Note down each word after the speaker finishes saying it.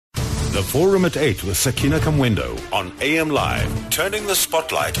The Forum at 8 with Sakina Kamwendo on AM Live, turning the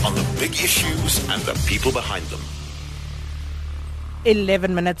spotlight on the big issues and the people behind them.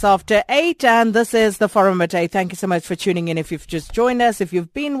 11 minutes after 8, and this is the Forum at 8. Thank you so much for tuning in. If you've just joined us, if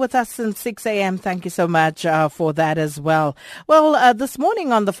you've been with us since 6 a.m., thank you so much for that as well. Well, this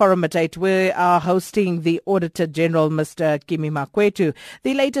morning on the Forum at 8, we are hosting the Auditor General, Mr. Kimi Makwetu.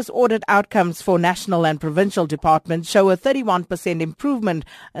 The latest audit outcomes for national and provincial departments show a 31% improvement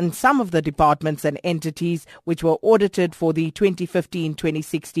in some of the departments and entities which were audited for the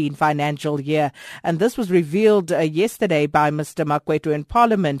 2015-2016 financial year. And this was revealed yesterday by Mr. Makwetu in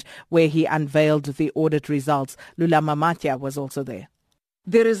Parliament, where he unveiled the audit results. Lula Mamatya was also there.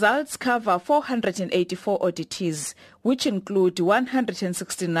 The results cover 484 auditees, which include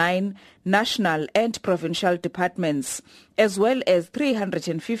 169 national and provincial departments, as well as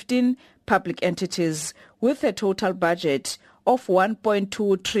 315 public entities, with a total budget of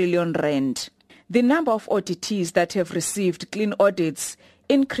 1.2 trillion rand. The number of auditees that have received clean audits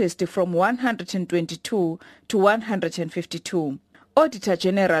increased from 122 to 152. Auditor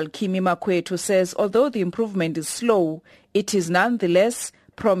General Kimi Makwetu says although the improvement is slow, it is nonetheless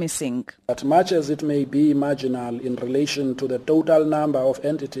promising. As much as it may be marginal in relation to the total number of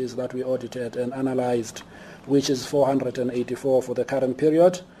entities that we audited and analyzed, which is 484 for the current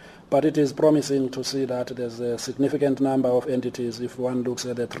period, but it is promising to see that there's a significant number of entities, if one looks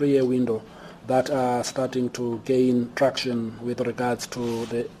at the 3-year window, that are starting to gain traction with regards to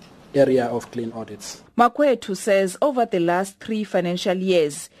the area of clean audits. Makwetu says over the last 3 financial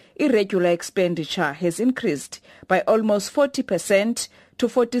years, irregular expenditure has increased by almost 40% to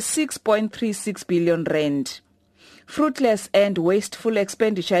 46.36 billion rand. Fruitless and wasteful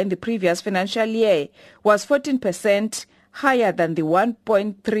expenditure in the previous financial year was 14% higher than the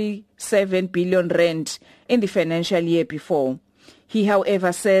 1.37 billion rand in the financial year before. He,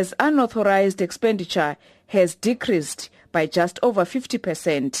 however, says unauthorized expenditure has decreased by just over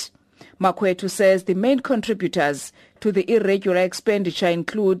 50%. Makwetu says the main contributors to the irregular expenditure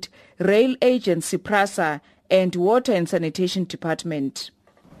include Rail Agency PRASA and Water and Sanitation Department.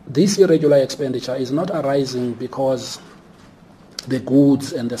 This irregular expenditure is not arising because the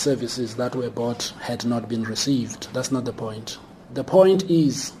goods and the services that were bought had not been received. That's not the point. The point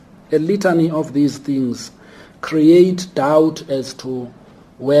is a litany of these things create doubt as to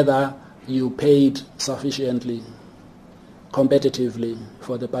whether you paid sufficiently competitively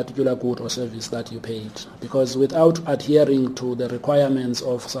for the particular good or service that you paid. Because without adhering to the requirements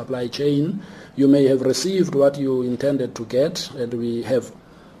of supply chain, you may have received what you intended to get, and we have,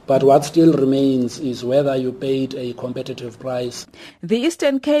 but what still remains is whether you paid a competitive price. The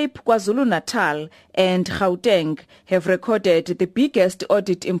Eastern Cape, KwaZulu-Natal and Gauteng have recorded the biggest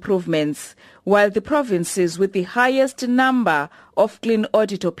audit improvements, while the provinces with the highest number of clean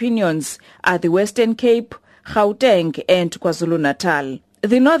audit opinions are the Western Cape, Gauteng and KwaZulu-Natal.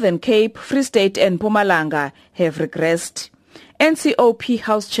 The Northern Cape, Free State and Mpumalanga have regressed. NCOP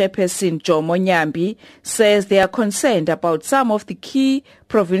House Chairperson Jomo Nyambi says they are concerned about some of the key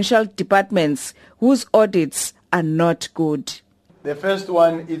provincial departments whose audits are not good. The first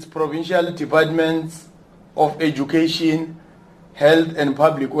one is provincial departments of education, health and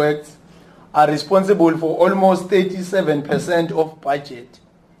public works are responsible for almost 37% of budget,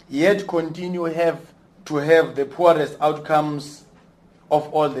 yet continue to have the poorest outcomes of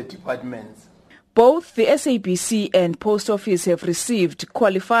all the departments. Both the SABC and Post Office have received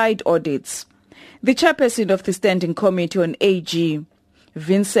qualified audits. The chairperson of the Standing Committee on AG,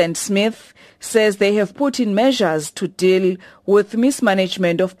 Vincent Smith, says they have put in measures to deal with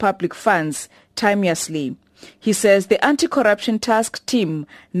mismanagement of public funds timeously. He says the anti-corruption task team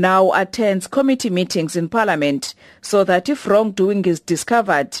now attends committee meetings in Parliament so that if wrongdoing is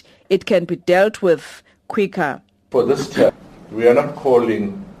discovered, it can be dealt with quicker. For this term, we are not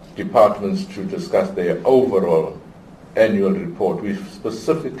calling departments to discuss their overall annual report. We're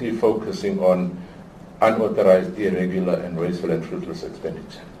specifically focusing on unauthorized, irregular and wasteful and fruitless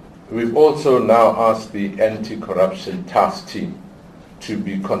expenditure. We've also now asked the anti-corruption task team to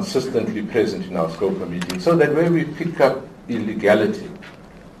be consistently present in our SCOPA meetings so that when we pick up illegality,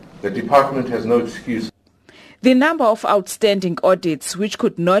 the department has no excuse. The number of outstanding audits which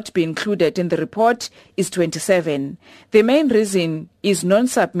could not be included in the report is 27. The main reason is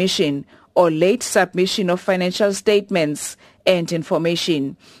non-submission or late submission of financial statements and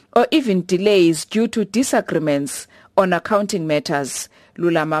information, or even delays due to disagreements on accounting matters.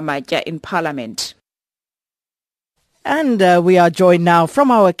 Lula Mamatya in Parliament. And we are joined now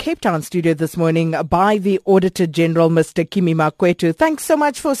from our Cape Town studio this morning by the Auditor General, Mr. Kimi Makwetu. Thanks so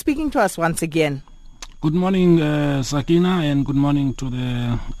much for speaking to us once again. Good morning, Sakina, and good morning to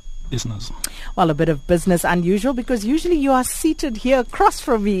the business. Well, a bit of business unusual because usually you are seated here across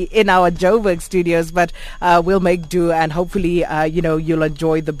from me in our Joburg studios, but we'll make do and hopefully, you'll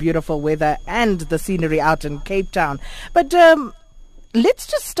enjoy the beautiful weather and the scenery out in Cape Town. But let's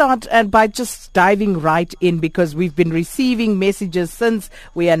just start by just diving right in because we've been receiving messages since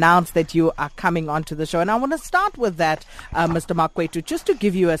we announced that you are coming onto the show. And I want to start with that, Mr. Makwetu, just to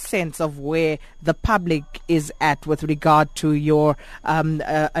give you a sense of where the public is at with regard to your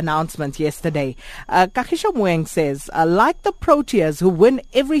announcements yesterday. Kakisha Moeng says, like the Proteas who win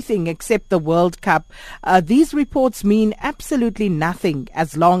everything except the World Cup, these reports mean absolutely nothing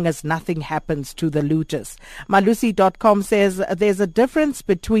as long as nothing happens to the looters. Malusi.com says there's a difference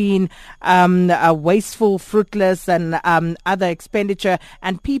between wasteful, fruitless and other expenditure,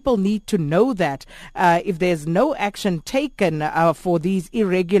 and people need to know that if there's no action taken for these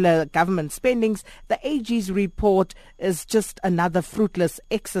irregular government spendings, the AG's report is just another fruitless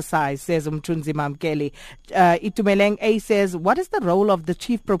exercise, says Mtunzi Mamkeli. Itumeleng A says, what is the role of the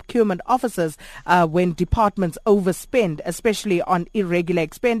chief procurement officers when departments overspend, especially on irregular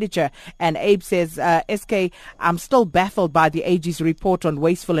expenditure? And Abe says, SK, I'm still baffled by the AG's report on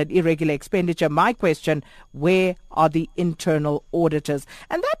wasteful and irregular expenditure. My question, where are the internal auditors?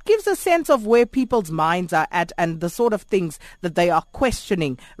 And that gives a sense of where people's minds are at and the sort of things that they are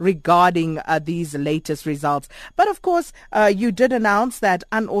questioning regarding these latest results. But of course, you did announce that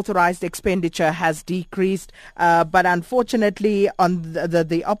unauthorized expenditure has decreased. But unfortunately, on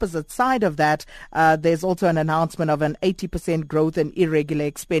the opposite side of that, there's also an announcement of an 80% growth in irregular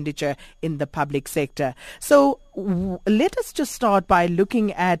expenditure in the public sector. So let us just start by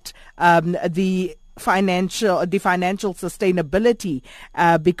looking at the financial sustainability,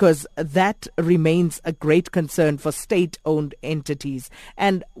 because that remains a great concern for state-owned entities.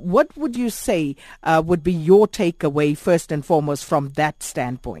 And what would you say would be your takeaway first and foremost from that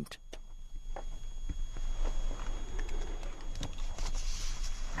standpoint?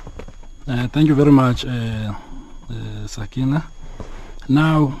 Thank you very much, Sakina.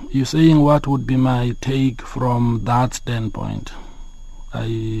 Now, you're saying what would be my take from that standpoint.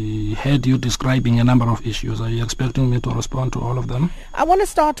 I heard you describing a number of issues. Are you expecting me to respond to all of them? I want to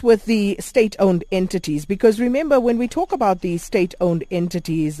start with the state-owned entities, because remember, when we talk about the state-owned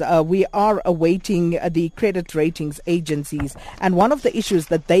entities, we are awaiting the credit ratings agencies. And one of the issues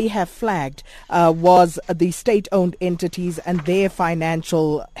that they have flagged was the state-owned entities and their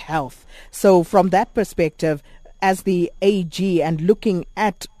financial health. So from that perspective, as the AG and looking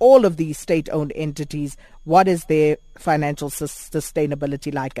at all of these state-owned entities, what is their financial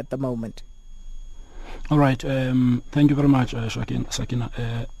sustainability like at the moment? All right. Thank you very much, Sakina.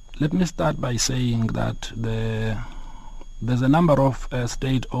 Let me start by saying that there's a number of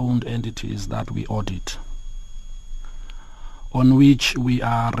state-owned entities that we audit, on which we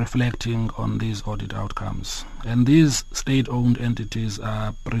are reflecting on these audit outcomes. And these state-owned entities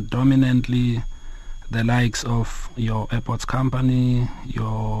are predominantly the likes of your airports company,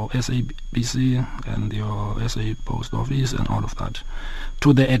 your SABC and your SA Post Office and all of that,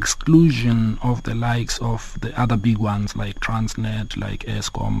 to the exclusion of the likes of the other big ones like Transnet, like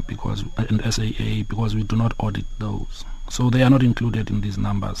Eskom and SAA, because we do not audit those. So they are not included in these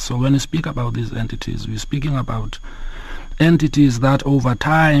numbers. So when we speak about these entities, we're speaking about entities that over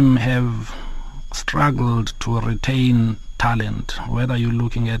time have struggled to retain talent, whether you're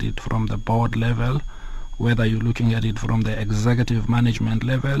looking at it from the board level, whether you're looking at it from the executive management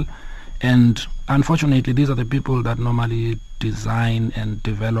level. And unfortunately, these are the people that normally design and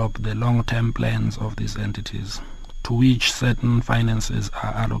develop the long-term plans of these entities, to which certain finances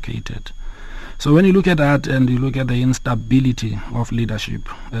are allocated. So when you look at that and you look at the instability of leadership,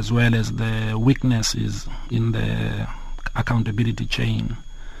 as well as the weaknesses in the accountability chain,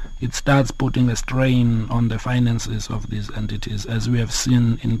 it starts putting a strain on the finances of these entities, as we have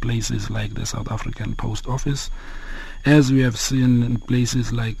seen in places like the South African Post Office, as we have seen in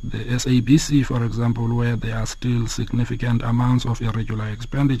places like the SABC, for example, where there are still significant amounts of irregular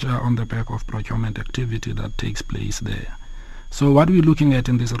expenditure on the back of procurement activity that takes place there. So what we're looking at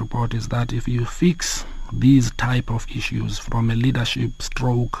in this report is that if you fix these type of issues from a leadership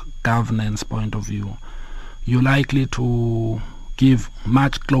stroke governance point of view, you're likely to give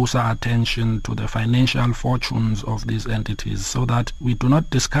much closer attention to the financial fortunes of these entities, so that we do not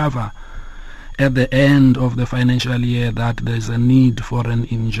discover at the end of the financial year that there's a need for an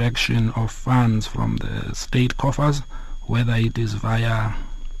injection of funds from the state coffers, whether it is via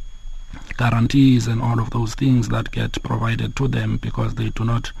guarantees and all of those things that get provided to them, because they do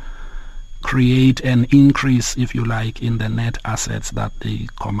not create an increase, if you like, in the net assets that they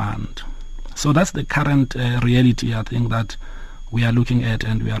command. So that's the current reality, I think, that we are looking at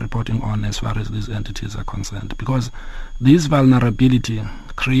and we are reporting on as far as these entities are concerned, because this vulnerability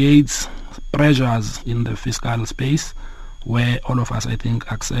creates pressures in the fiscal space where all of us, I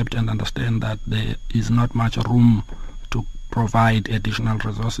think, accept and understand that there is not much room to provide additional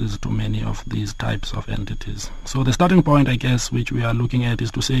resources to many of these types of entities. So the starting point, I guess, which we are looking at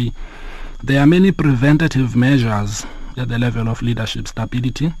is to say there are many preventative measures at the level of leadership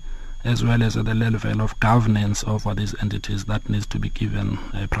stability as well as at the level of governance over these entities that needs to be given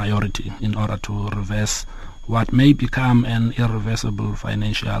a priority in order to reverse what may become an irreversible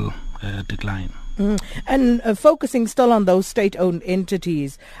financial decline. And focusing still on those state-owned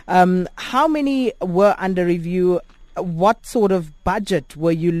entities, how many were under review? What sort of budget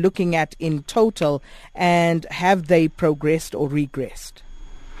were you looking at in total, and have they progressed or regressed?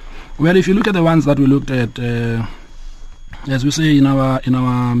 Well, if you look at the ones that we looked at, as we say in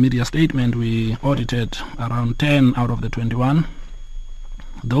our media statement, we audited around 10 out of the 21.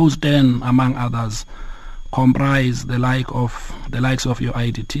 Those 10, among others, comprise the likes of your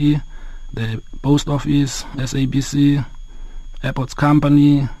IDT, the Post Office, SABC, Airports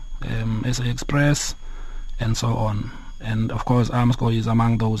Company, SA Express, and so on. And of course, Armscor is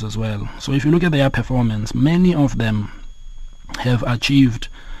among those as well. So if you look at their performance, many of them have achieved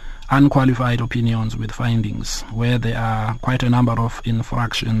unqualified opinions with findings, where there are quite a number of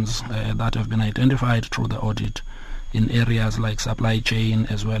infractions that have been identified through the audit in areas like supply chain,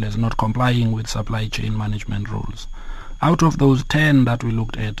 as well as not complying with supply chain management rules. Out of those 10 that we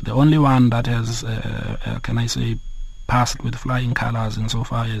looked at, the only one that has, passed with flying colors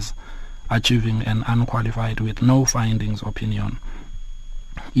insofar as achieving an unqualified with no findings opinion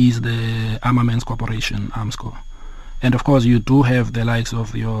is the Armaments Corporation, Armscor. And of course, you do have the likes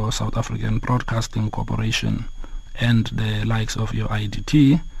of your South African Broadcasting Corporation and the likes of your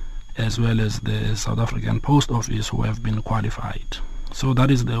IDT, as well as the South African Post Office, who have been qualified. So that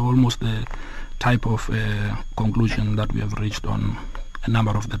is almost the type of conclusion that we have reached on a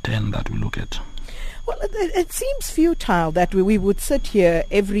number of the 10 that we look at. Well, it seems futile that we would sit here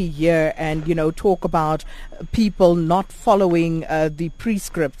every year and, talk about people not following the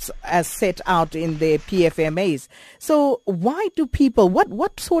prescripts as set out in their PFMAs. So why do people,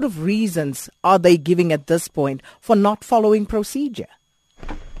 what sort of reasons are they giving at this point for not following procedure?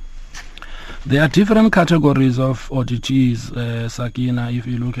 There are different categories of auditees, Sakina, if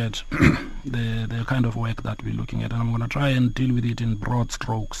you look at the kind of work that we're looking at. And I'm going to try and deal with it in broad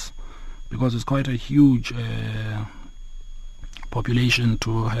strokes, because it's quite a huge population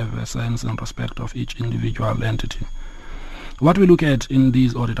to have a sense and respect of each individual entity. What we look at in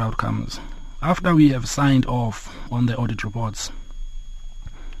these audit outcomes, after we have signed off on the audit reports,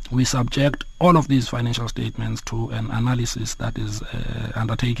 we subject all of these financial statements to an analysis that is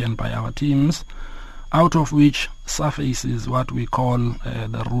undertaken by our teams, out of which surfaces what we call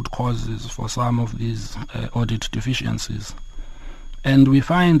the root causes for some of these audit deficiencies. And we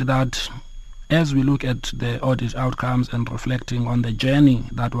find that as we look at the audit outcomes and reflecting on the journey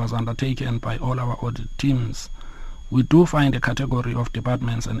that was undertaken by all our audit teams, we do find a category of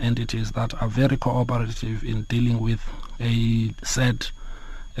departments and entities that are very cooperative in dealing with a set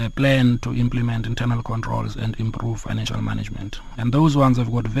plan to implement internal controls and improve financial management. And those ones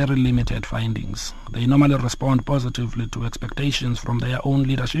have got very limited findings. They normally respond positively to expectations from their own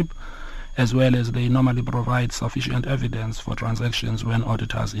leadership, as well as they normally provide sufficient evidence for transactions when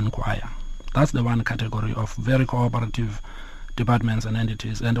auditors inquire. That's the one category of very cooperative departments and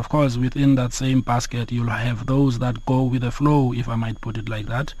entities. And of course, within that same basket, you'll have those that go with the flow, if I might put it like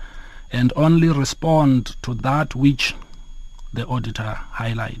that, and only respond to that which the auditor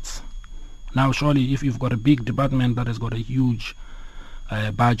highlights. Now, surely, if you've got a big department that has got a huge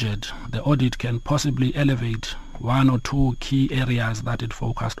budget, the audit can possibly elevate one or two key areas that it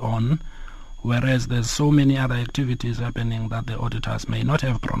focused on, whereas there's so many other activities happening that the auditors may not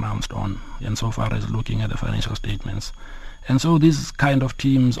have pronounced on insofar as looking at the financial statements. And so these kind of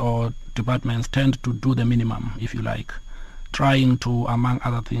teams or departments tend to do the minimum, if you like, trying to, among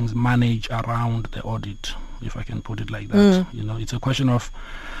other things, manage around the audit, if I can put it like that. It's a question of,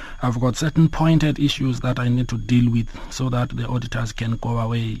 I've got certain pointed issues that I need to deal with so that the auditors can go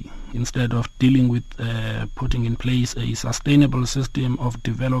away, instead of dealing with putting in place a sustainable system of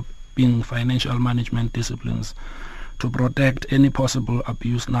developing financial management disciplines to protect any possible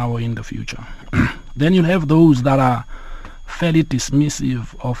abuse now or in the future. Then you'll have those that are fairly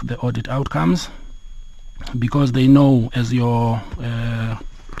dismissive of the audit outcomes, because they know, as your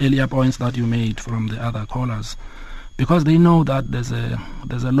earlier points that you made from the other callers, because they know that there's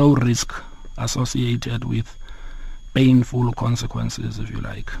a low risk associated with painful consequences, if you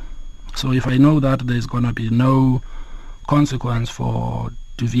like. So if I know that there's going to be no consequence for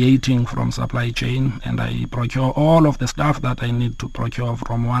deviating from supply chain, and I procure all of the stuff that I need to procure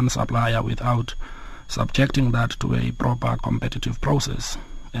from one supplier without subjecting that to a proper competitive process,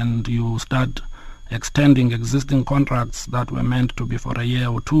 and you start extending existing contracts that were meant to be for a year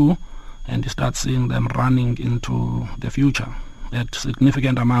or two, and you start seeing them running into the future at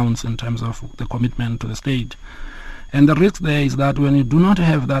significant amounts in terms of the commitment to the state. And the risk there is that when you do not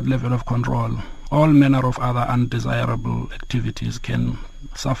have that level of control, all manner of other undesirable activities can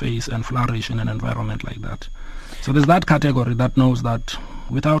surface and flourish in an environment like that. So there's that category that knows that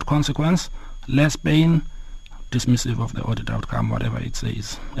without consequence, less pain, dismissive of the audit outcome, whatever it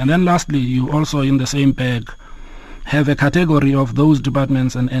says. And then lastly, you also in the same bag have a category of those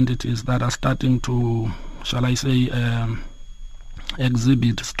departments and entities that are starting to, shall I say,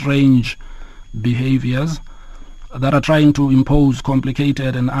 exhibit strange behaviors that are trying to impose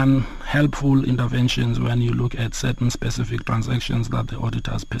complicated and unhelpful interventions when you look at certain specific transactions that the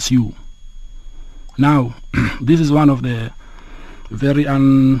auditors pursue. Now, this is one of the very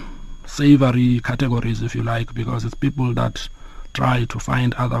unsavory categories, if you like, because it's people that try to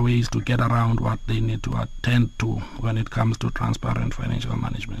find other ways to get around what they need to attend to when it comes to transparent financial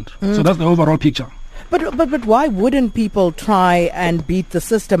management. So that's the overall picture. But why wouldn't people try and beat the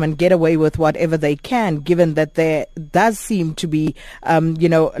system and get away with whatever they can, given that there does seem to be,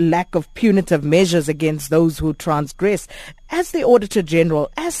 lack of punitive measures against those who transgress? As the Auditor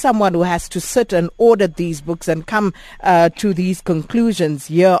General, as someone who has to sit and audit these books and come to these conclusions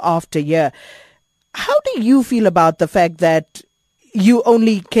year after year, how do you feel about the fact that you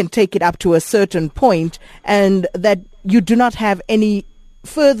only can take it up to a certain point and that you do not have any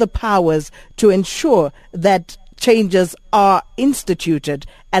further powers to ensure that changes are instituted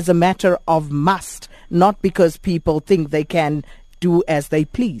as a matter of must, not because people think they can do as they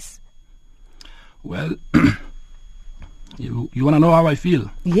please? Well, you want to know how I feel?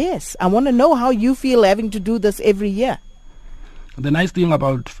 Yes, I want to know how you feel having to do this every year. The nice thing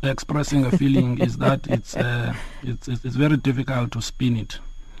about expressing a feeling is that it's very difficult to spin it.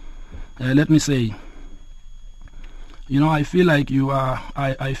 Let me say, I feel like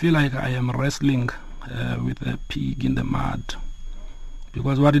I feel like I am wrestling with a pig in the mud,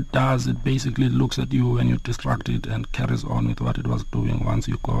 because what it does, it basically looks at you when you're distracted and carries on with what it was doing once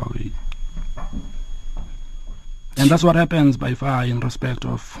you go away. And that's what happens by far in respect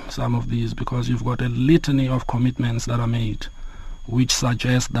of some of these, because you've got a litany of commitments that are made which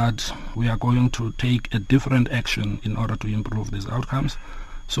suggest that we are going to take a different action in order to improve these outcomes.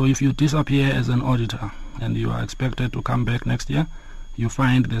 So if you disappear as an auditor and you are expected to come back next year, you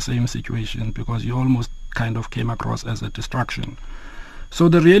find the same situation because you almost kind of came across as a distraction. So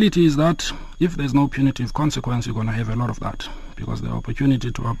the reality is that if there's no punitive consequence, you're going to have a lot of that, because the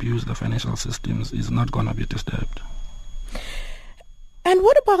opportunity to abuse the financial systems is not going to be disturbed. And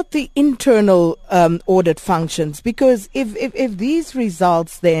what about the internal audit functions? Because if these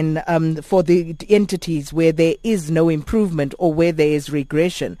results then for the entities where there is no improvement or where there is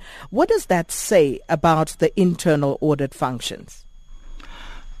regression, what does that say about the internal audit functions?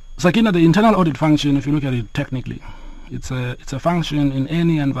 Sakina, the internal audit function, if you look at it technically, it's a function in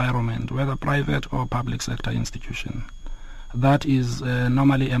any environment, whether private or public sector institution, that is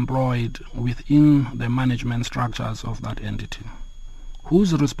normally employed within the management structures of that entity,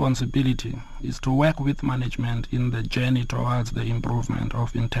 whose responsibility is to work with management in the journey towards the improvement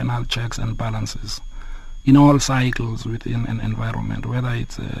of internal checks and balances in all cycles within an environment, whether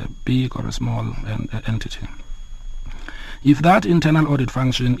it's a big or a small entity. If that internal audit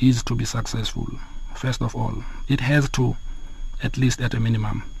function is to be successful, first of all, it has to, at least at a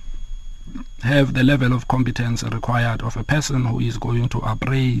minimum, have the level of competence required of a person who is going to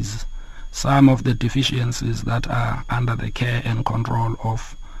appraise some of the deficiencies that are under the care and control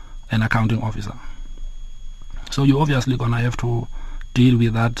of an accounting officer. So you're obviously going to have to deal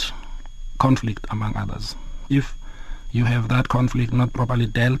with that conflict, among others. If you have that conflict not properly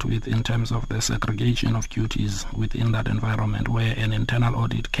dealt with in terms of the segregation of duties within that environment, where an internal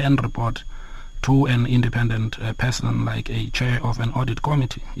audit can report to an independent person like a chair of an audit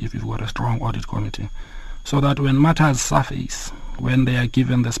committee, if you've got a strong audit committee, so that when matters surface, when they are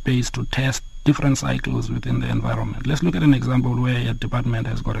given the space to test different cycles within the environment. Let's look at an example where a department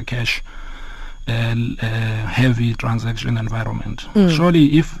has got a cash heavy transaction environment.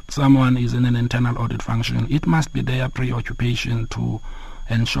 Surely if someone is in an internal audit function, it must be their preoccupation to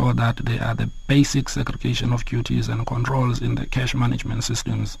ensure that there are the basic segregation of duties and controls in the cash management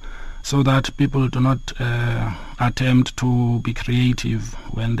systems, so that people do not attempt to be creative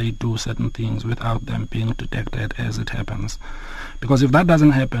when they do certain things without them being detected as it happens. Because if that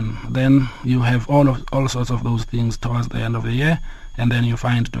doesn't happen, then you have all sorts of those things towards the end of the year, and then you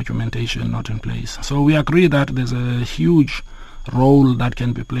find documentation not in place. So we agree that there's a huge role that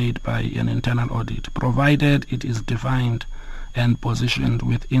can be played by an internal audit, provided it is defined and positioned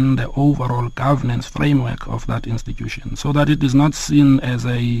within the overall governance framework of that institution, so that it is not seen as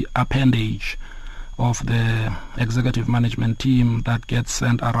a appendage of the executive management team that gets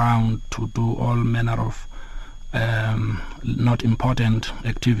sent around to do all manner of not important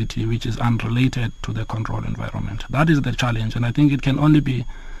activity which is unrelated to the control environment. That is the challenge, and I think it can only be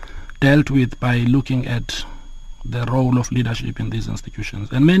dealt with by looking at the role of leadership in these institutions.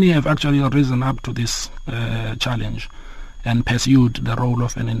 And many have actually risen up to this challenge and pursued the role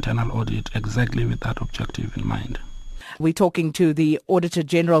of an internal audit exactly with that objective in mind. We're talking to the Auditor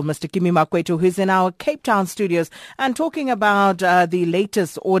General, Mr. Kimi Makwetu, who's in our Cape Town studios, and talking about the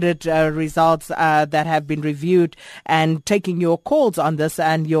latest audit results that have been reviewed, and taking your calls on this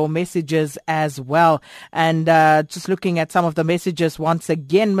and your messages as well. And just looking at some of the messages once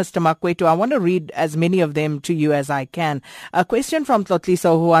again, Mr. Makwetu, I want to read as many of them to you as I can. A question from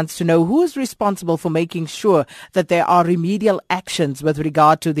Tlotliso, who wants to know who is responsible for making sure that there are remedial actions with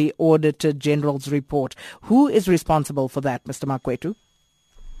regard to the Auditor General's report. Who is responsible for that, Mr. Makwetu?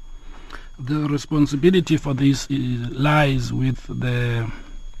 The responsibility for this lies with the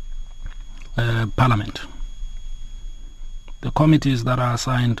Parliament. The committees that are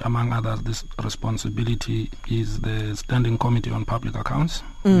assigned, among others, this responsibility is the Standing Committee on Public Accounts,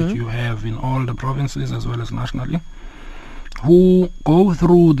 which you have in all the provinces as well as nationally, who go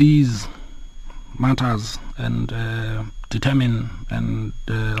through these matters and determine and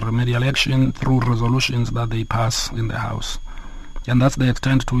remedial action through resolutions that they pass in the House. And that's the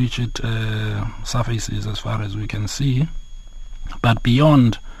extent to which it surfaces as far as we can see. But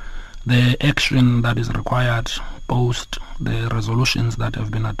beyond the action that is required post the resolutions that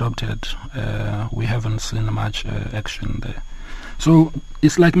have been adopted, we haven't seen much action there. So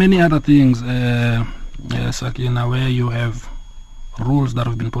it's like many other things, Sakina, where you have rules that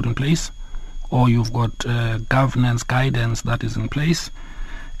have been put in place, or you've got governance guidance that is in place,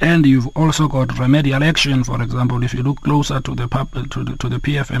 and you've also got remedial action. For example, if you look closer to the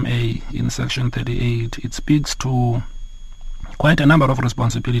PFMA in Section 38, it speaks to quite a number of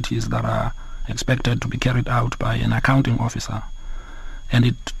responsibilities that are expected to be carried out by an accounting officer, and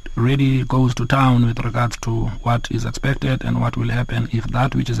it really goes to town with regards to what is expected and what will happen if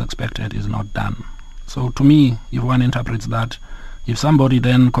that which is expected is not done. So to me, if one interprets that, if somebody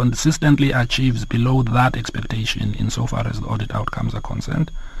then consistently achieves below that expectation insofar as the audit outcomes are concerned,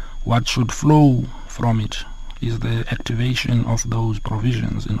 what should flow from it is the activation of those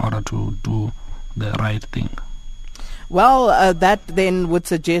provisions in order to do the right thing. Well, that then would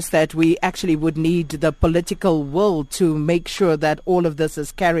suggest that we actually would need the political will to make sure that all of this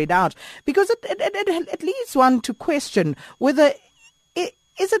is carried out, because it leads one to question whether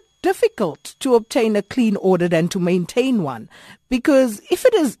is it difficult to obtain a clean audit and to maintain one? Because if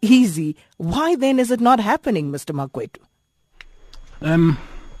it is easy, why then is it not happening, Mr. Makwetu?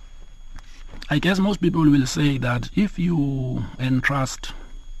 I guess most people will say that if you entrust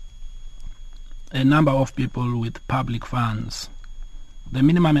a number of people with public funds, the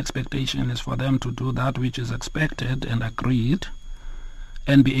minimum expectation is for them to do that which is expected and agreed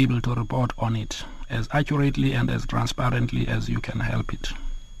and be able to report on it as accurately and as transparently as you can help it.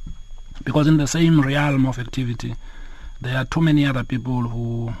 Because in the same realm of activity, there are too many other people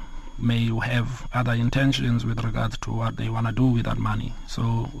who may have other intentions with regards to what they want to do with that money.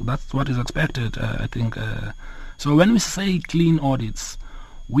 So that's what is expected, I think. So when we say clean audits,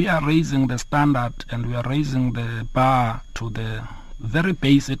 we are raising the standard and we are raising the bar to the very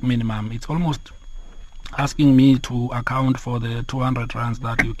basic minimum. It's almost asking me to account for the 200 rands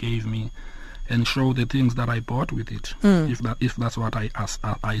that you gave me and show the things that I bought with it, if that's what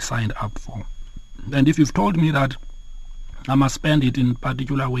I signed up for. And if you've told me that I must spend it in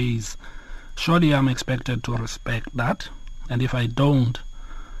particular ways, surely I'm expected to respect that. And if I don't,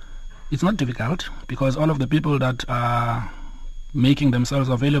 it's not difficult, because all of the people that are making themselves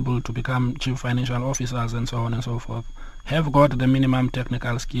available to become chief financial officers and so on and so forth have got the minimum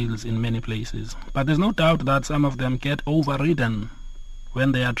technical skills in many places. But there's no doubt that some of them get overridden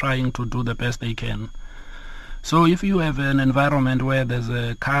when they are trying to do the best they can. So if you have an environment where there's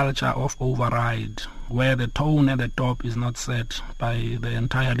a culture of override, where the tone at the top is not set by the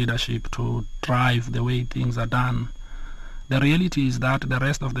entire leadership to drive the way things are done, the reality is that the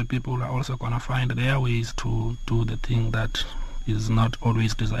rest of the people are also going to find their ways to do the thing that is not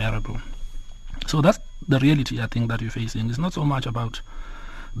always desirable. So that's the reality, I think, that you're facing. It's not so much about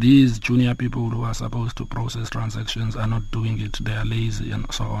these junior people who are supposed to process transactions are not doing it, they are lazy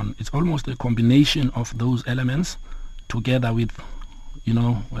and so on. It's almost a combination of those elements together with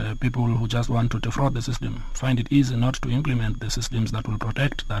people who just want to defraud the system, find it easy not to implement the systems that will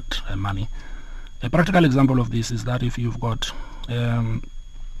protect that money. A practical example of this is that if you've got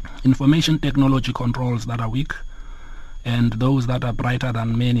information technology controls that are weak and those that are brighter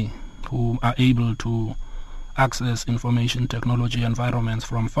than many who are able to access information technology environments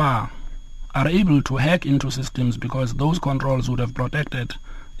from far are able to hack into systems because those controls would have protected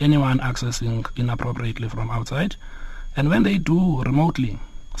anyone accessing inappropriately from outside. And when they do remotely,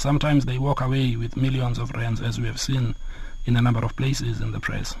 sometimes they walk away with millions of rands, as we have seen in a number of places in the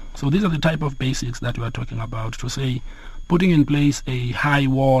press. So these are the type of basics that we are talking about, to say putting in place a high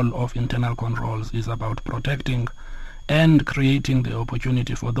wall of internal controls is about protecting and creating the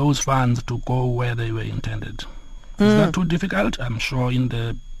opportunity for those funds to go where they were intended. Is that too difficult? I'm sure in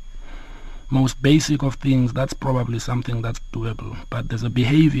the most basic of things, that's probably something that's doable. But there's a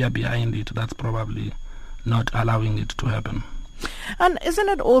behavior behind it that's probably not allowing it to happen. And isn't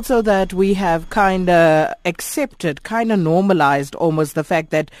it also that we have kind of accepted, kind of normalized almost the fact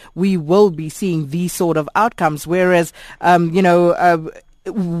that we will be seeing these sort of outcomes, whereas,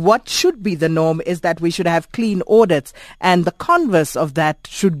 what should be the norm is that we should have clean audits, and the converse of that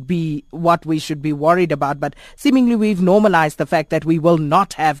should be what we should be worried about. But seemingly we've normalized the fact that we will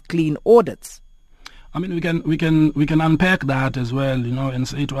not have clean audits. I mean, we can unpack that as well, and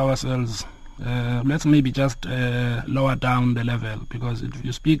say to ourselves, let's maybe just lower down the level, because if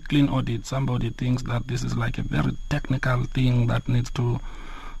you speak clean audit, somebody thinks that this is like a very technical thing that needs to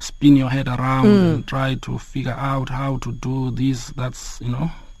spin your head around and try to figure out how to do this. That's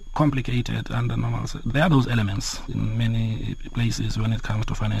complicated under normal. There are those elements in many places when it comes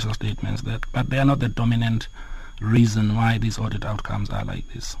to financial statements, but they are not the dominant reason why these audit outcomes are like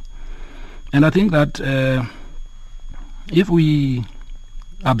this. And I think that if we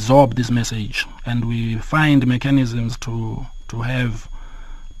absorb this message and we find mechanisms to have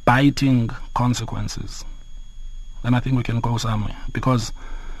biting consequences, then I think we can go somewhere. Because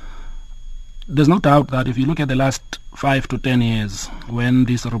there's no doubt that if you look at the last 5 to 10 years, when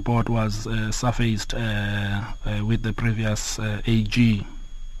this report was surfaced with the previous AG,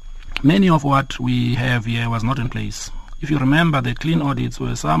 many of what we have here was not in place. If you remember, the clean audits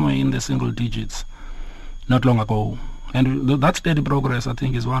were somewhere in the single digits not long ago. And that steady progress, I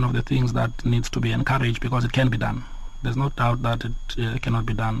think, is one of the things that needs to be encouraged, because it can be done. There's no doubt that it cannot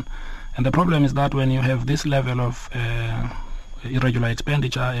be done. And the problem is that when you have this level of irregular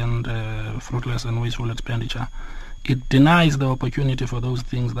expenditure and fruitless and wasteful expenditure, it denies the opportunity for those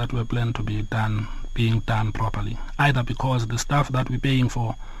things that were planned to be done being done properly. Either because the stuff that we're paying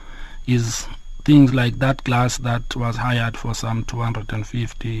for is things like that class that was hired for some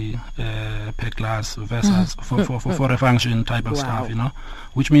 250 per class versus for a function type of stuff,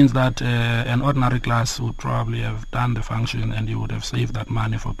 which means that an ordinary class would probably have done the function and you would have saved that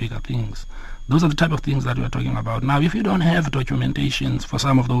money for bigger things. Those are the type of things that we're talking about. Now, if you don't have documentations for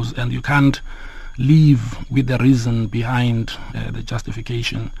some of those and you can't live with the reason behind the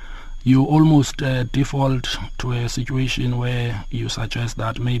justification, you almost default to a situation where you suggest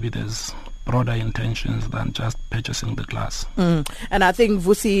that maybe there's broader intentions than just purchasing the class. And I think,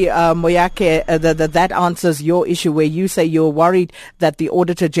 Vusi Moyake, that answers your issue, where you say you're worried that the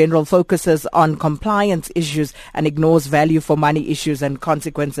Auditor General focuses on compliance issues and ignores value for money issues and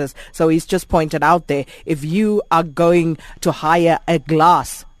consequences. So he's just pointed out there, if you are going to hire a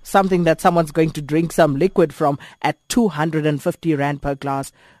glass, something that someone's going to drink some liquid from, at 250 Rand per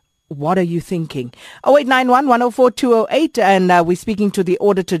glass, what are you thinking? 0891 104 208, and we're speaking to the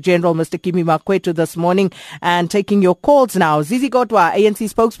Auditor General, Mr. Kimi Makwetu, this morning, and taking your calls now. Zizi Godwa, ANC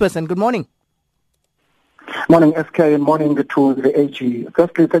spokesperson, good morning. Morning, SK, and morning to the AG.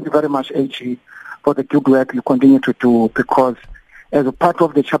 Firstly, thank you very much, AG, for the good work you continue to do, because as a part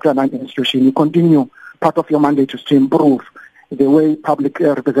of the Chapter 9 institution, you continue, part of your mandate is to improve the way public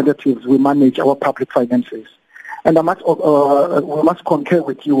representatives will manage our public finances. And we must concur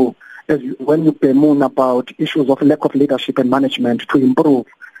with you when you bemoan about issues of lack of leadership and management to improve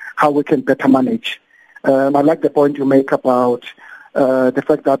how we can better manage. I like the point you make about the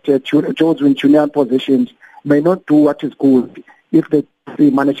fact that those in junior positions may not do what is good if they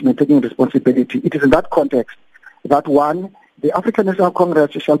see management taking responsibility. It is in that context that, one, the African National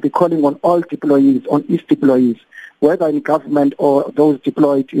Congress shall be calling on all deployees, on its deployees, whether in government or those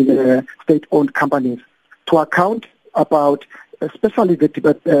deployed in state-owned companies, to account about especially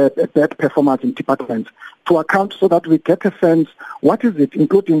the bad performance in departments, to account so that we get a sense, what is it,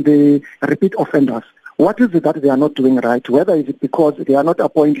 including the repeat offenders, What is it that they are not doing right? Whether is it because they are not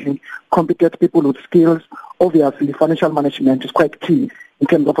appointing competent people with skills? Obviously, financial management is quite key in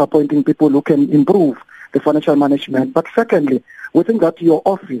terms of appointing people who can improve the financial management. But secondly, we think that your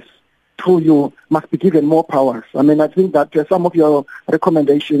office, through you, must be given more powers. I mean, I think that some of your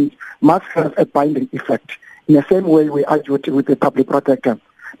recommendations must have a binding effect in the same way we argued with the public protector.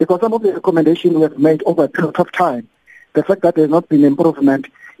 Because some of the recommendations we have made over a period of time, the fact that there has not been improvement,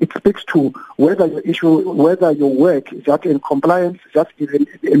 it speaks to whether your work is just in compliance, just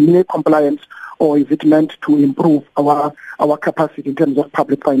in mere compliance, or is it meant to improve our capacity in terms of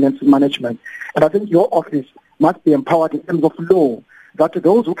public finance management. And I think your office must be empowered in terms of law, that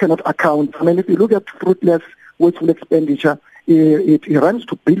those who cannot account, I mean, if you look at fruitless, wasteful expenditure, it runs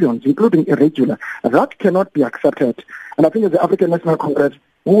to billions, including irregular. That cannot be accepted. And I think as the African National Congress,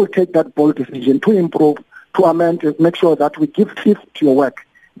 we will take that bold decision to improve, to amend, to make sure that we give teeth to your work.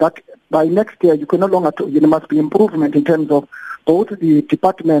 That by next year, you can no longer, there must be improvement in terms of both the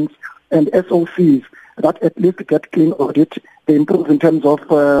departments and SOCs that at least get clean audit. They improve in terms of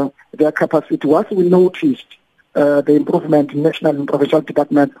their capacity. Once we noticed the improvement in national and provincial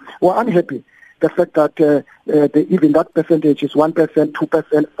departments, we're unhappy. The fact that even that percentage is 1%,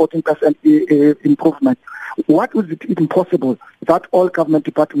 2%, 14% improvement. What is it even possible that all government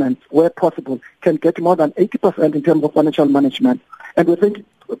departments, where possible, can get more than 80% in terms of financial management? And we think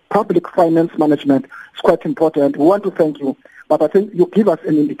public finance management is quite important. We want to thank you, but I think you give us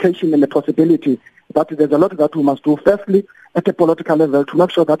an indication and a possibility that there's a lot that we must do. Firstly, at a political level, to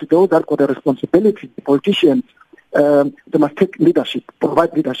make sure that those that got a responsibility, the politicians, they must take leadership,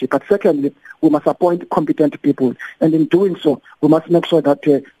 provide leadership. But secondly, we must appoint competent people. And in doing so, we must make sure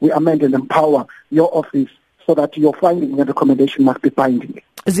that we amend and empower your office so that your finding and recommendation must be binding.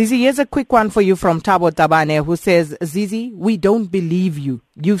 Zizi, here's a quick one for you from Thabo Tabane, who says, Zizi, we don't believe you.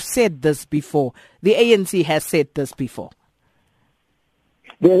 You've said this before. The ANC has said this before.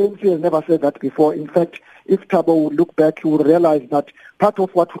 The ANC has never said that before. In fact, if Thabo would look back, he would realize that part of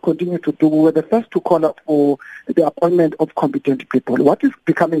what we continue to do, we were the first to call up for the appointment of competent people. What is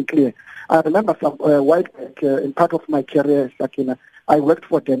becoming clear, I remember some while back, in part of my career, Sakina, I worked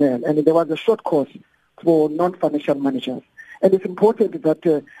for Daniel, and there was a short course for non-financial managers. And it's important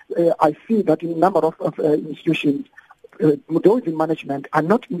that I see that in a number of institutions, those in management are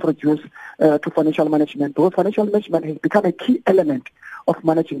not introduced to financial management, because financial management has become a key element of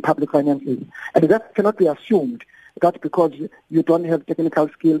managing public finances. And that cannot be assumed that because you don't have technical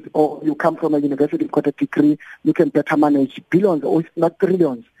skills or you come from a university with a degree, you can better manage billions or if not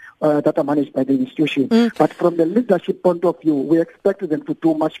trillions that are managed by the institution. But from the leadership point of view, we expect them to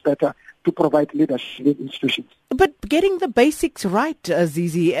do much better to provide leadership in institutions. But getting the basics right,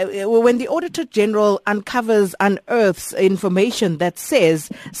 Zizi, when the Auditor General unearths information that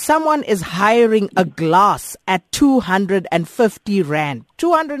says someone is hiring a glass at 250 Rand,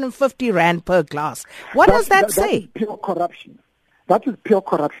 250 Rand per glass, what does that say? That is pure corruption. That is pure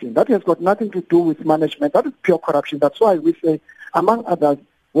corruption. That has got nothing to do with management. That is pure corruption. That's why we say, among others,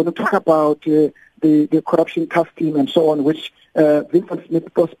 when we talk about the corruption task team and so on, which Vincent Smith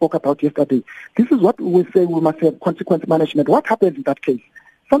spoke about yesterday, this is what we say we must have consequence management. What happens in that case?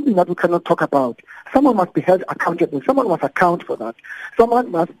 Something that we cannot talk about. Someone must be held accountable. Someone must account for that.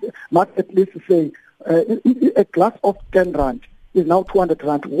 Someone must at least say, a glass of 10 Rand is now 200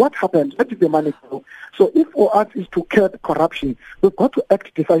 Rand. What happens? Where did the money go? So if for us is to curb corruption, we've got to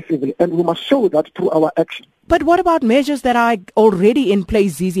act decisively, and we must show that through our action. But what about measures that are already in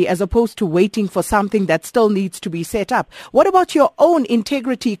place, Zizi, as opposed to waiting for something that still needs to be set up? What about your own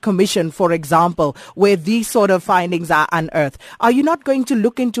integrity commission, for example, where these sort of findings are unearthed? Are you not going to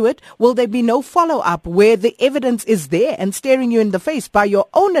look into it? Will there be no follow-up where the evidence is there and staring you in the face by your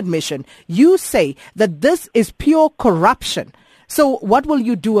own admission? You say that this is pure corruption. So what will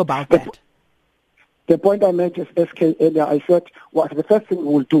you do about that? The point I made as SK earlier, I said the first thing we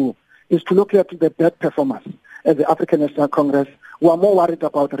will do is to look at the bad performers as the African National Congress, who are more worried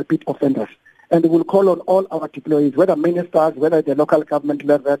about repeat offenders. And we will call on all our employees, whether ministers, whether at the local government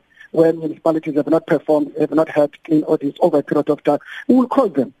level, where municipalities have not performed, have not had clean audits over a period of time. We will call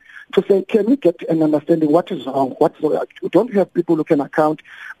them to say, can we get an understanding what is wrong? We don't have people who can account.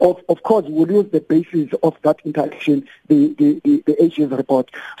 Of course, we'll use the basis of that interaction, the AG's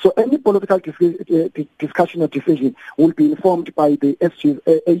report. So any political discussion or decision will be informed by the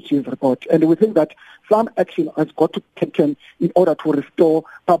AG's report. And we think that some action has got to be taken in order to restore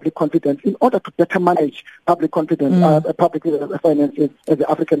public confidence, in order to better manage public confidence, public finances as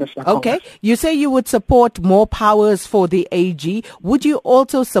the African National Congress. Okay. You say you would support more powers for the AG. Would you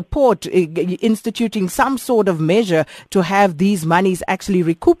also support court instituting some sort of measure to have these monies actually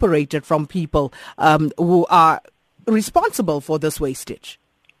recuperated from people who are responsible for this wastage?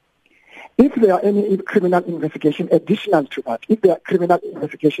 If there are any criminal investigation additional to that, if there are criminal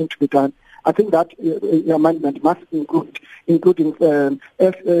investigation to be done, I think that amendment must including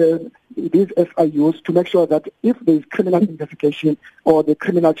these FIUs to make sure that if there is criminal investigation or the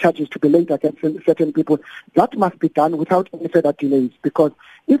criminal charges to be laid against certain people, that must be done without any further delays. Because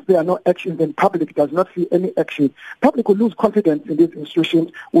if there are no actions, then public does not see any action. Public will lose confidence in these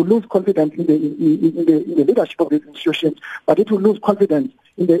institutions, will lose confidence in the leadership of these institutions, but it will lose confidence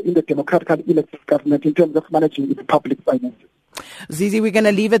in the democratically elected government in terms of managing the public finances. Zizi, we're going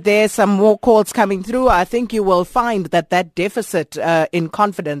to leave it there. Some more calls coming through. I think you will find that deficit in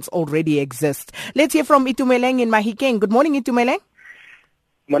confidence already exists. Let's hear from Itumeleng in Mahikeng. Good morning, Itumeleng.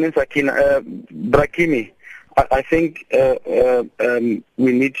 Morning, Sakina. Brakimi, I think your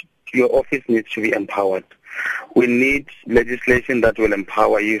office needs to be empowered. We need legislation that will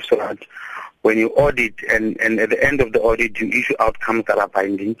empower you so that when you audit and at the end of the audit you issue outcomes that are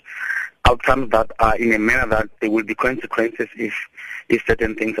binding, outcomes that are in a manner that there will be consequences if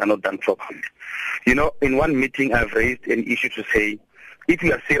certain things are not done properly. You know, in one meeting I've raised an issue to say, if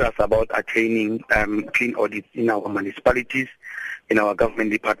we are serious about attaining clean audits in our municipalities, in our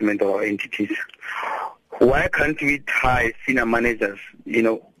government department or our entities, why can't we tie senior managers? You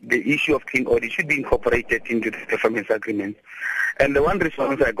know, the issue of clean audit should be incorporated into the performance agreement. And the one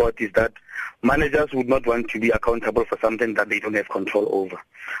response I got is that managers would not want to be accountable for something that they don't have control over.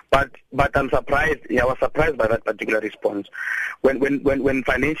 But I'm surprised. I was surprised by that particular response. When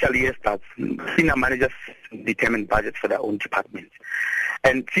financial year starts, senior managers determine budgets for their own departments,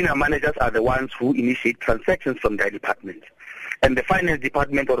 and senior managers are the ones who initiate transactions from their departments. And the finance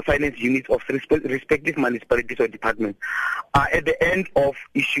department or the finance units of respective municipalities or departments are at the end of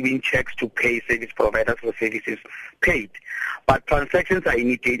issuing checks to pay service providers for services paid. But transactions are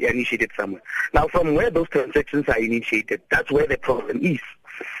initiated somewhere. Now, from where those transactions are initiated, that's where the problem is.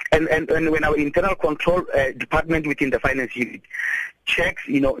 And when our internal control department within the finance unit checks,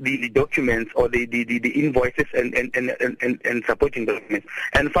 you know, the documents or the invoices and supporting documents,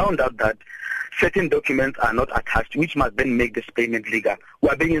 and found out that certain documents are not attached, which must then make this payment legal, we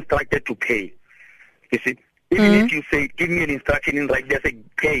are being instructed to pay. You see, even if you say, give me an instruction in right there, say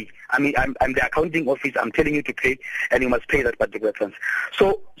pay. I mean, I'm the accounting office. I'm telling you to pay, and you must pay that particular transaction.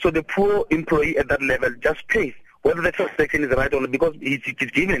 So the poor employee at that level just pays, whether the transaction is right or not, because he's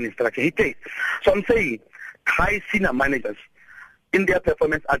given an instruction, he pays. So I'm saying, high senior managers in their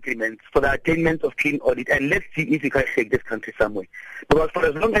performance agreements for the attainment of clean audit, and let's see if we can take this country somewhere. Because for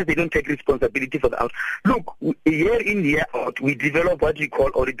as long as they don't take responsibility for the out, look, year in, year out, we develop what we call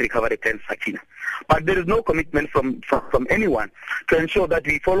audit recovery plans, Sakina. But there is no commitment from anyone to ensure that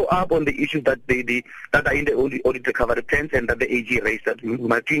we follow up on the issues that that are in the audit recovery plans and that the AG raised that we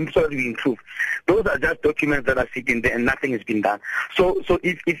must so that we improve. Those are just documents that are sitting there and nothing has been done. So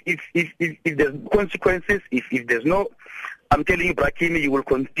if there's consequences, if there's no, I'm telling you, Brakimi, you will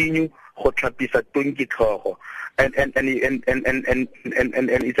continue and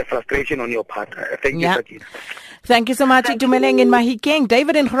it's a frustration on your part. Thank you, Sakina. Thank you so much, Itumeleng in Mahikeng.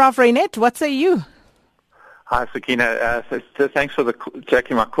 David in Graafrenet, what say you? Hi, Sakina. So thanks for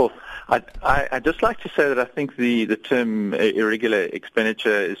taking my call. I'd just like to say that I think the term irregular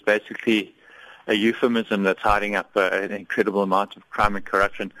expenditure is basically a euphemism that's hiding up an incredible amount of crime and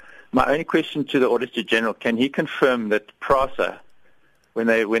corruption. My only question to the Auditor General, can he confirm that PRASA, when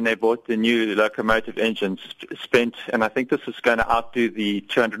they bought the new locomotive engines, spent, and I think this is going to outdo the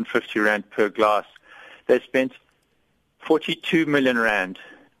 250 Rand per glass, they spent 42 million Rand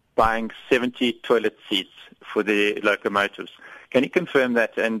buying 70 toilet seats for the locomotives. Can you confirm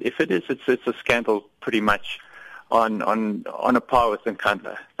that? And if it is, it's a scandal pretty much on a par with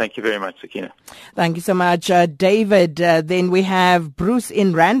Nkandla. Thank you very much, Sakina. Thank you so much, David. Then we have Bruce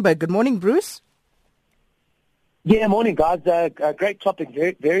in Randburg. Good morning, Bruce. Yeah, morning, guys. Great topic,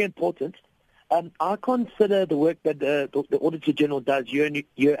 very, very important. I consider the work that the Auditor General does year in,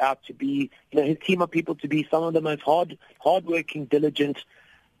 year out to be, his team of people to be some of the most hard-working, diligent,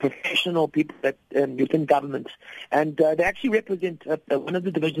 professional people that within government. And they actually represent one of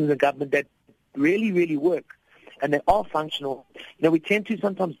the divisions of government that really, really work. And they are functional. We tend to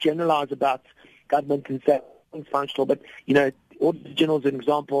sometimes generalize about government and say it's functional, but, Auditor General is an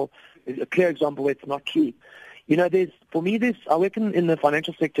example, a clear example where it's not true. I work in the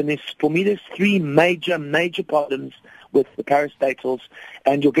financial sector, and there's three major problems with the parastatals,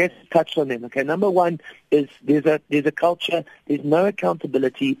 and your guest touched on them. Okay, number one is there's a culture, there's no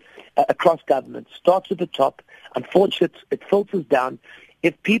accountability across government. Starts at the top. Unfortunately, it filters down.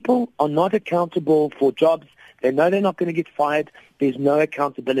 If people are not accountable for jobs, they know they're not going to get fired, there's no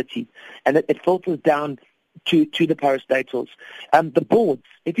accountability. And it filters down to the parastatals. The boards,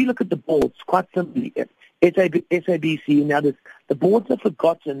 if you look at the boards, quite simply, SABC and others, the boards have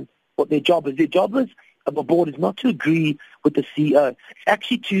forgotten what their job is. Their job of a board is not to agree with the CEO. It's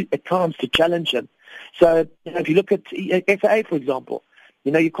actually at times to challenge him. So if you look at FAA, for example,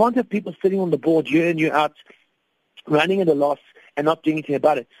 you can't have people sitting on the board year in, year out, running at a loss and not doing anything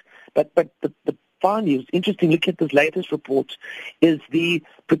about it. But the findings, interesting, look at this latest report, is I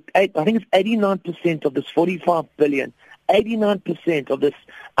think it's 89% of this 45 billion, 89% of this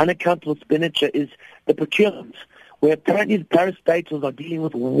unaccountable expenditure is the procurement, where apparently the parastatals are dealing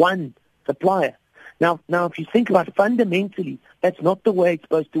with one supplier. Now, if you think about it, fundamentally, that's not the way it's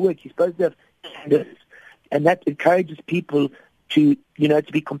supposed to work. You're supposed to have standards, and that encourages people to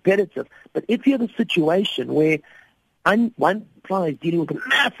be competitive. But if you have a situation where one supplier is dealing with a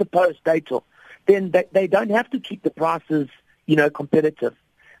massive parastatal, then they don't have to keep the prices, competitive.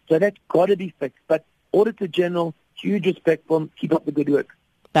 So that's got to be fixed. But Auditor General, huge respect for him. Keep up the good work.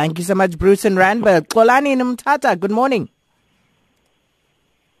 Thank you so much, Bruce and Randburg. Xolani Nomtata, good morning.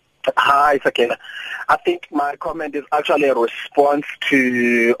 Hi, Sakina. I think my comment is actually a response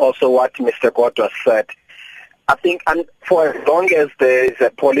to also what Mr. Kodwa said. I think for as long as there is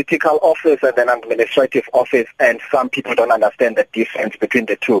a political office and an administrative office and some people don't understand the difference between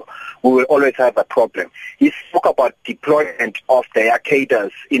the two, we will always have a problem. He spoke about deployment of their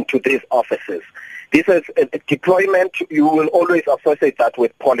cadres into these offices. This is a deployment, you will always associate that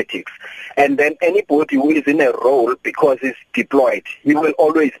with politics. And then anybody who is in a role because he's deployed, he will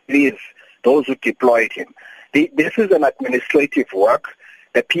always please those who deployed him. This is an administrative work.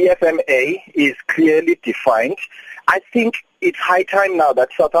 The PFMA is clearly defined. I think it's high time now that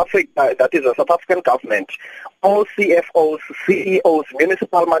South Africa, that is the South African government, all CFOs, CEOs,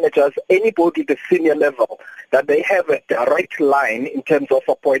 municipal managers, anybody at the senior level, that they have a direct line in terms of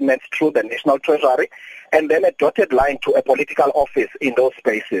appointments through the National Treasury, and then a dotted line to a political office in those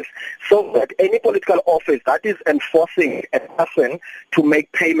spaces. So that any political office that is enforcing a person to make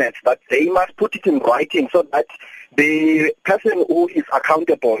payments, that they must put it in writing so that the person who is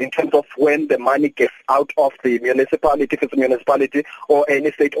accountable in terms of when the money gets out of the municipality, if it's a municipality or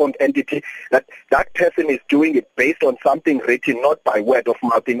any state-owned entity, that person is doing it based on something written, not by word of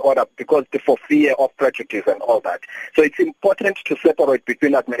mouth, in order, because for fear of prejudice and all that. So it's important to separate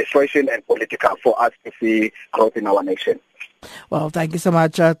between administration and political for us to see growth in our nation. Well, thank you so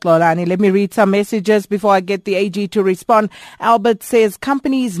much, Xolani. Let me read some messages before I get the AG to respond. Albert says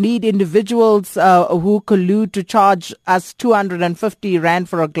companies need individuals who collude to charge us 250 Rand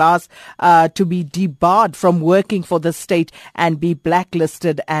for a glass to be debarred from working for the state and be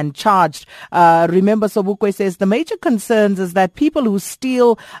blacklisted and charged. Remember, Sobukwe says the major concerns is that people who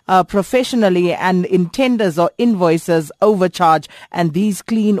steal professionally and in tenders or invoices overcharge, and these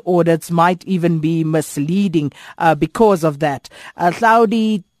clean audits might even be misleading because of that.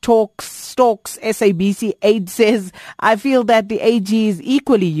 Cloudy Stalks SABC aide says, I feel that the AG is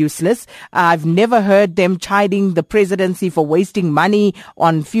equally useless. I've never heard them chiding the presidency for wasting money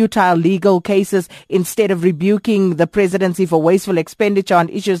on futile legal cases. Instead of rebuking the presidency for wasteful expenditure on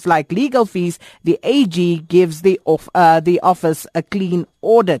issues like legal fees, the AG gives the office a clean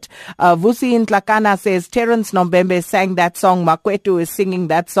audit. Vusi Ntlakana says, Terence Nombembe sang that song. Makwetu is singing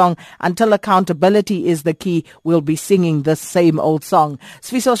that song. Until accountability is the key, we'll be singing the same old song.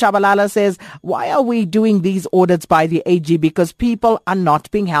 Sfiso Shabalala says, why are we doing these audits by the AG? Because people are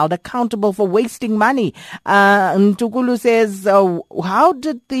not being held accountable for wasting money. Ntukulu says, how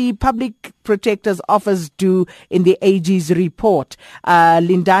did the Public Protector's Office do in the AG's report?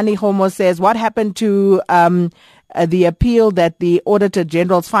 Lindani Homo says, what happened to the appeal that the Auditor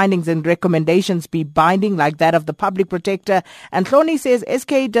General's findings and recommendations be binding like that of the Public Protector? And Hloni says,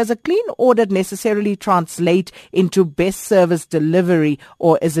 SK, does a clean audit necessarily translate into best service delivery,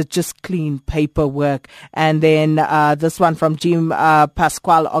 or is it just clean paperwork? And then this one from Jim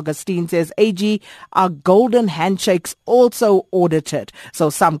Pasquale Augustine says, AG, are golden handshakes also audited? So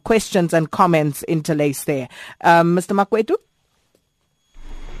some questions and comments interlaced there. Mr. Makwetu?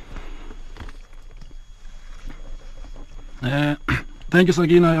 Thank you,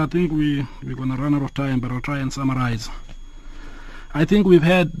 Sakina. I think we're going to run out of time, but I'll try and summarize. I think we've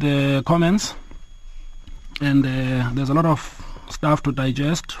had the comments, and there's a lot of stuff to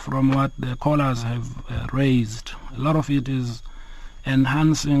digest from what the callers have raised. A lot of it is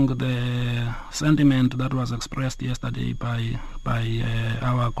enhancing the sentiment that was expressed yesterday by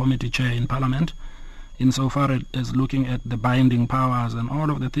our committee chair in Parliament, insofar as looking at the binding powers and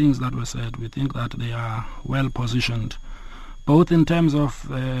all of the things that were said. We think that they are well positioned, both in terms of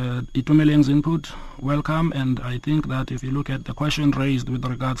Itumeleng's input, welcome, and I think that if you look at the question raised with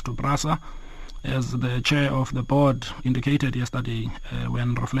regards to PRASA, as the chair of the board indicated yesterday,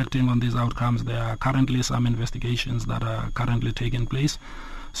 when reflecting on these outcomes, there are currently some investigations that are currently taking place.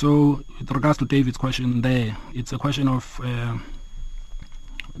 So with regards to David's question there, it's a question of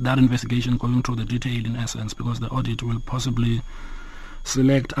that investigation going through the detail in essence, because the audit will possibly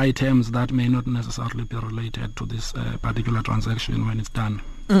select items that may not necessarily be related to this particular transaction when it's done.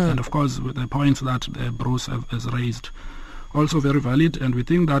 And of course, with the points that Bruce has raised, also very valid, and we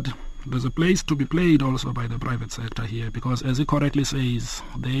think that there's a place to be played also by the private sector here, because as he correctly says,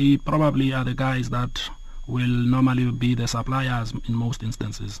 they probably are the guys that will normally be the suppliers in most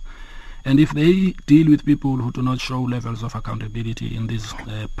instances. And if they deal with people who do not show levels of accountability in these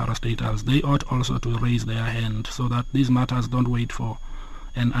parastatals, they ought also to raise their hand so that these matters don't wait for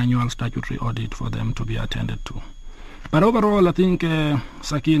an annual statutory audit for them to be attended to. But overall, I think,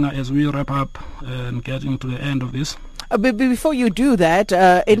 Sakina, as we wrap up and getting to the end of this, before you do that,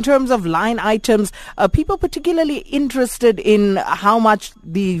 in terms of line items, are people particularly interested in how much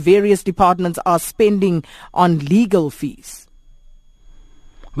the various departments are spending on legal fees?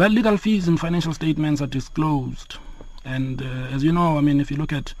 Well, legal fees in financial statements are disclosed. And as you know, I mean, if you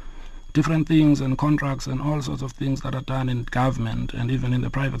look at different things and contracts and all sorts of things that are done in government and even in the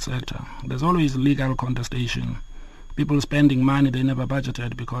private sector, there's always legal contestation. People spending money they never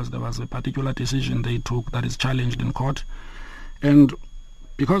budgeted because there was a particular decision they took that is challenged in court. And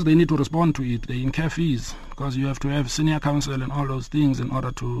because they need to respond to it, they incur fees, because you have to have senior counsel and all those things in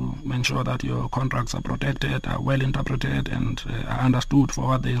order to ensure that your contracts are protected, are well interpreted, and are understood for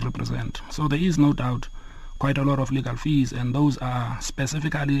what they represent. So there is no doubt quite a lot of legal fees, and those are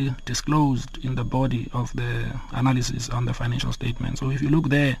specifically disclosed in the body of the analysis on the financial statement. So if you look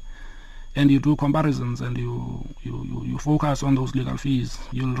there and you do comparisons and you focus on those legal fees,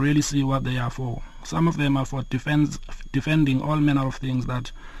 you'll really see what they are for. Some of them are for defending all manner of things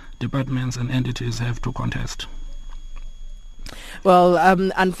that departments and entities have to contest. Well,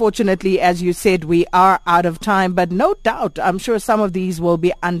 unfortunately, as you said, we are out of time, but no doubt, I'm sure some of these will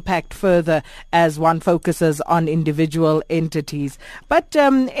be unpacked further as one focuses on individual entities. But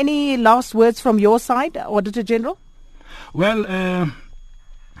any last words from your side, Auditor General? Well,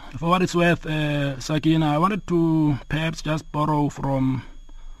 for what it's worth, Sakina, I wanted to perhaps just borrow from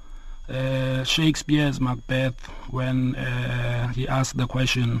Shakespeare's Macbeth when he asked the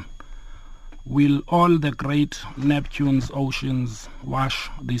question, will all the great Neptune's oceans wash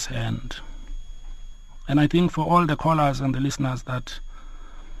this hand? And I think for all the callers and the listeners that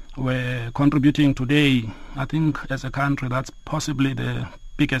were contributing today, I think as a country that's possibly the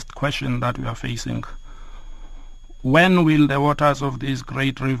biggest question that we are facing. When will the waters of these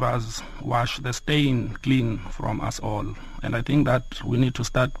great rivers wash the stain clean from us all? And I think that we need to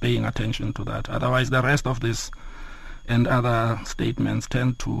start paying attention to that. Otherwise, the rest of this and other statements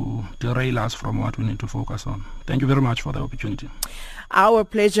tend to derail us from what we need to focus on. Thank you very much for the opportunity. Our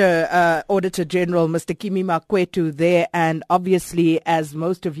pleasure, Auditor General Mr. Kimi Makwetu there. And obviously, as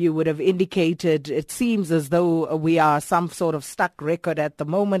most of you would have indicated, it seems as though we are some sort of stuck record at the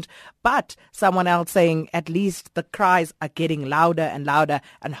moment. But someone else saying at least the cries are getting louder and louder,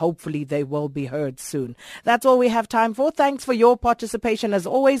 and hopefully they will be heard soon. That's all we have time for. Thanks for your participation as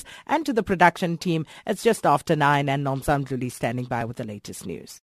always, and to the production team. It's just after 9 and Nomsam Julie standing by with the latest news.